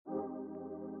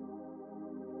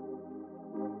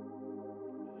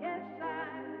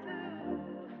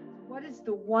What is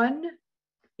the one,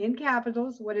 in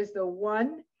capitals, what is the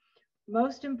one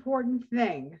most important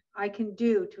thing I can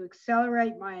do to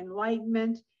accelerate my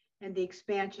enlightenment and the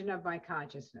expansion of my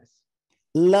consciousness?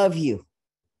 Love you.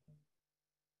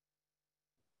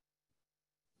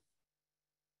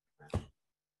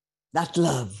 That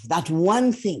love, that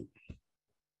one thing.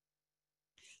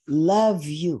 Love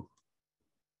you.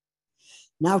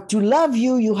 Now, to love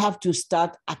you, you have to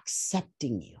start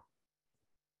accepting you.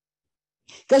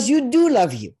 Because you do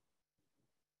love you.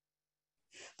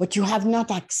 But you have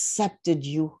not accepted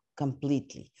you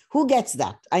completely. Who gets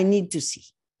that? I need to see.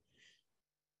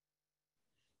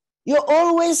 You're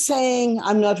always saying,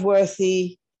 I'm not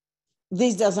worthy.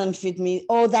 This doesn't fit me.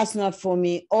 Oh, that's not for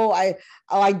me. Oh,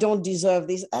 I don't deserve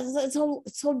this. It's all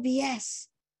BS.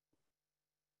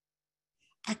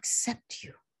 Accept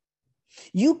you.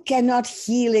 You cannot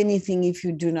heal anything if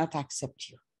you do not accept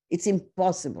you. It's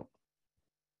impossible.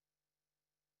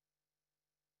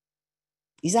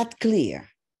 Is that clear?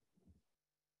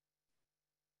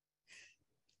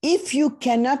 If you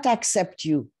cannot accept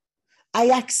you, I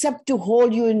accept to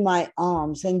hold you in my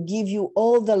arms and give you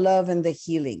all the love and the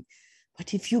healing.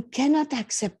 But if you cannot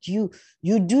accept you,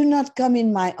 you do not come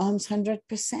in my arms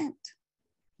 100%,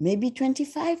 maybe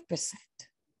 25%.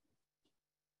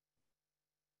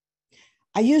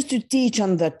 I used to teach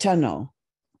on the tunnel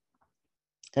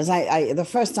because the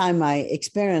first time I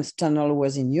experienced tunnel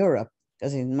was in Europe,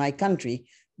 because in my country,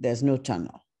 there's no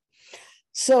tunnel.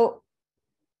 So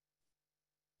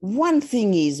one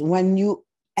thing is, when you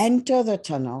enter the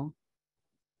tunnel,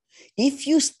 if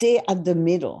you stay at the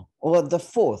middle or the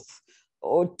fourth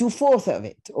or 2/4 of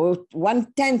it or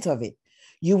 1/10 of it,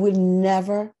 you will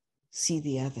never see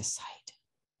the other side.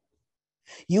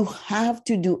 You have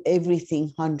to do everything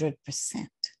 100%.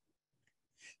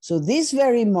 So this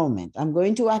very moment, I'm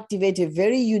going to activate a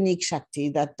very unique Shakti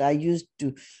that I used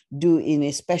to do in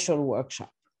a special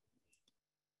workshop.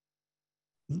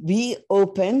 Be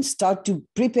open, start to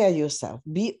prepare yourself.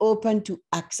 Be open to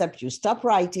accept you. Stop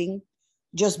writing,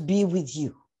 just be with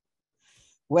you.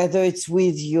 Whether it's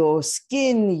with your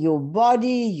skin, your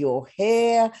body, your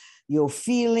hair, your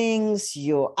feelings,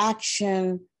 your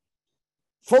action.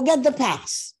 Forget the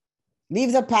past.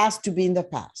 Leave the past to be in the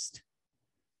past.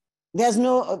 There's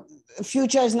no,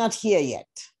 future is not here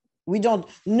yet.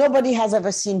 Nobody has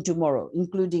ever seen tomorrow,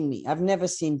 including me. I've never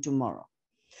seen tomorrow.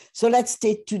 So let's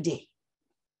stay today.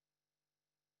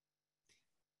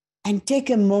 And take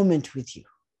a moment with you.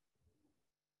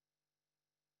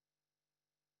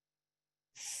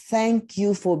 Thank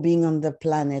you for being on the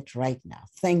planet right now.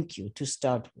 Thank you to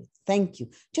start with. Thank you.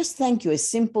 Just thank you, a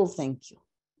simple thank you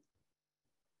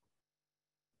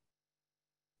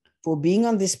for being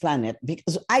on this planet,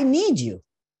 because I need you.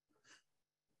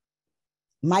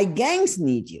 My gangs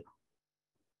need you.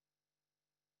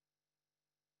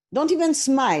 Don't even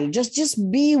smile.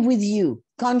 Just be with you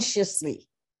consciously.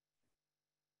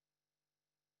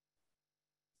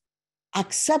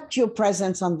 Accept your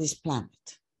presence on this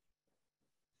planet.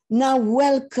 Now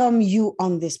welcome you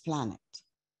on this planet.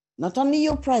 Not only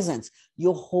your presence,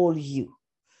 your whole you.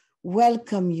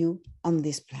 Welcome you on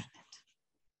this planet.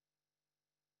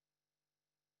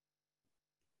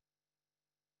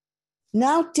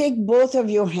 Now take both of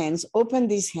your hands, open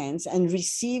these hands and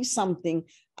receive something.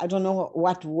 I don't know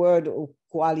what word or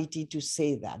quality to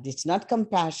say that. It's not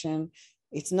compassion.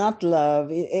 It's not love.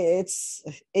 It's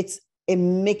a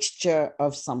mixture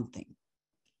of something.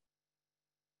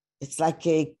 It's like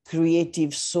a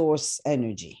creative source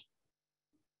energy.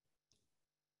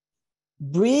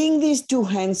 Bring these two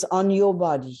hands on your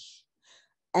body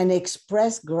and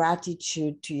express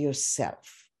gratitude to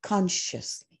yourself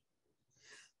consciously.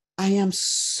 I am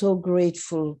so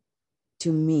grateful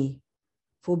to me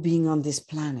for being on this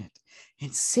planet.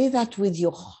 And say that with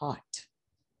your heart.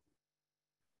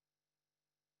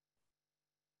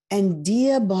 And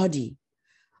dear body,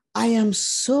 I am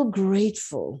so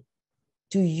grateful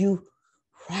to you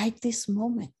right this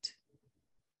moment.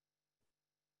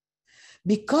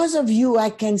 Because of you,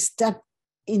 I can step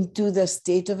into the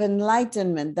state of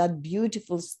enlightenment, that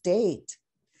beautiful state.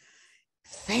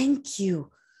 Thank you.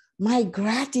 My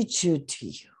gratitude to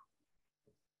you.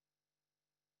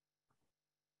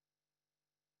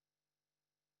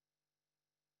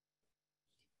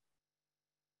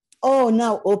 Oh,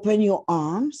 now open your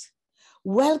arms.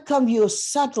 Welcome your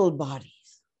subtle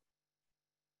bodies.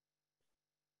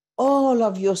 All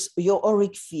of your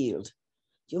auric field,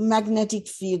 your magnetic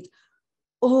field.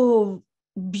 Oh,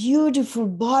 beautiful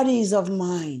bodies of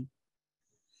mine.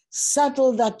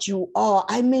 Subtle that you are.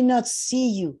 I may not see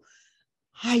you.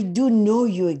 I do know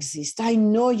you exist. I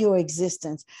know your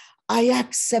existence. I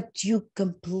accept you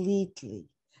completely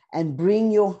and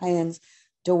bring your hands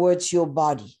towards your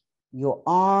body, your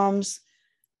arms.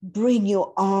 Bring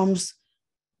your arms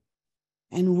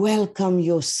and welcome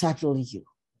your subtle you.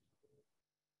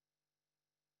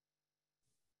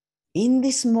 In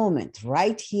this moment,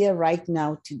 right here, right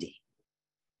now, today.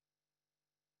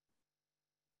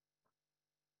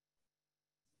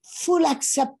 Full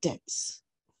acceptance.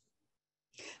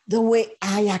 The way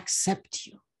I accept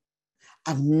you.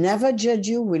 I've never judged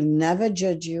you, will never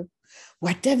judge you.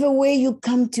 Whatever way you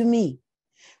come to me,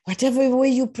 whatever way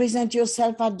you present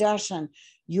yourself at darshan,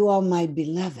 you are my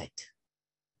beloved.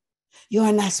 You are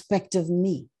an aspect of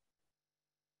me.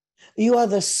 You are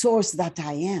the source that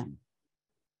I am.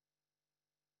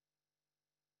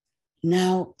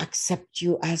 Now accept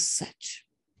you as such.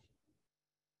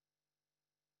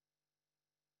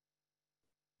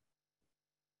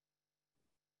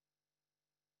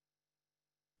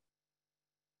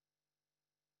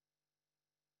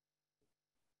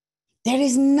 There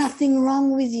is nothing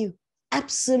wrong with you.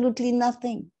 Absolutely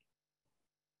nothing.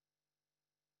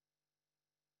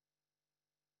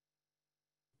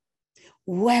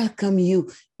 Welcome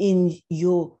you in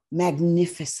your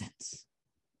magnificence,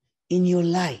 in your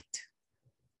light.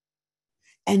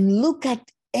 And look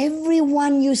at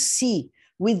everyone you see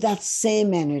with that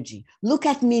same energy. Look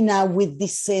at me now with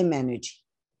this same energy.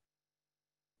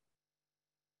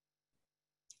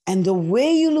 And the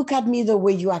way you look at me, the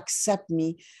way you accept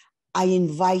me, I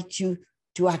invite you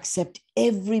to accept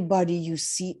everybody you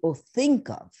see or think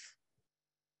of.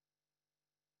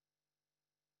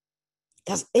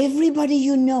 Because everybody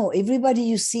you know, everybody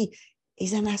you see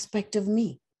is an aspect of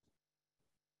me.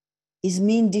 Is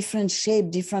me in different shape,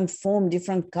 different form,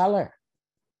 different color.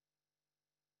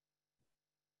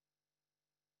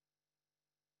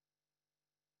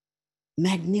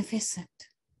 Magnificent.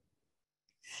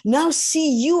 Now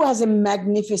see you as a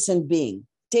magnificent being.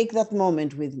 Take that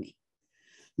moment with me.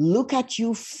 Look at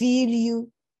you, feel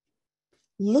you.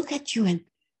 Look at you and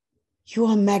you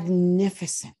are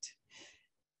magnificent.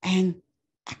 And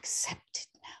accept it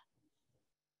now.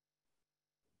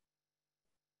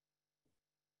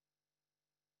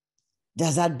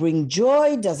 Does that bring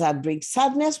joy? Does that bring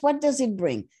sadness? What does it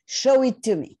bring? Show it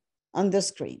to me on the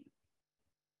screen.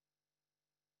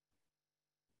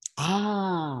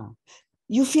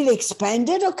 You feel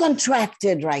expanded or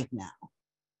contracted right now?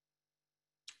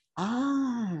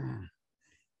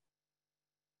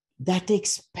 That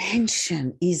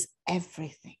expansion is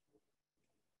everything.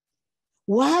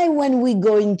 Why, when we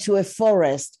go into a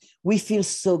forest, we feel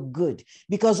so good?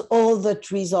 Because all the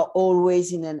trees are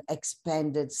always in an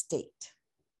expanded state.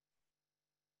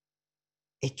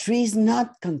 A tree is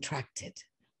not contracted,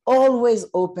 always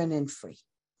open and free.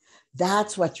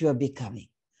 That's what you are becoming,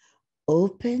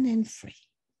 open and free.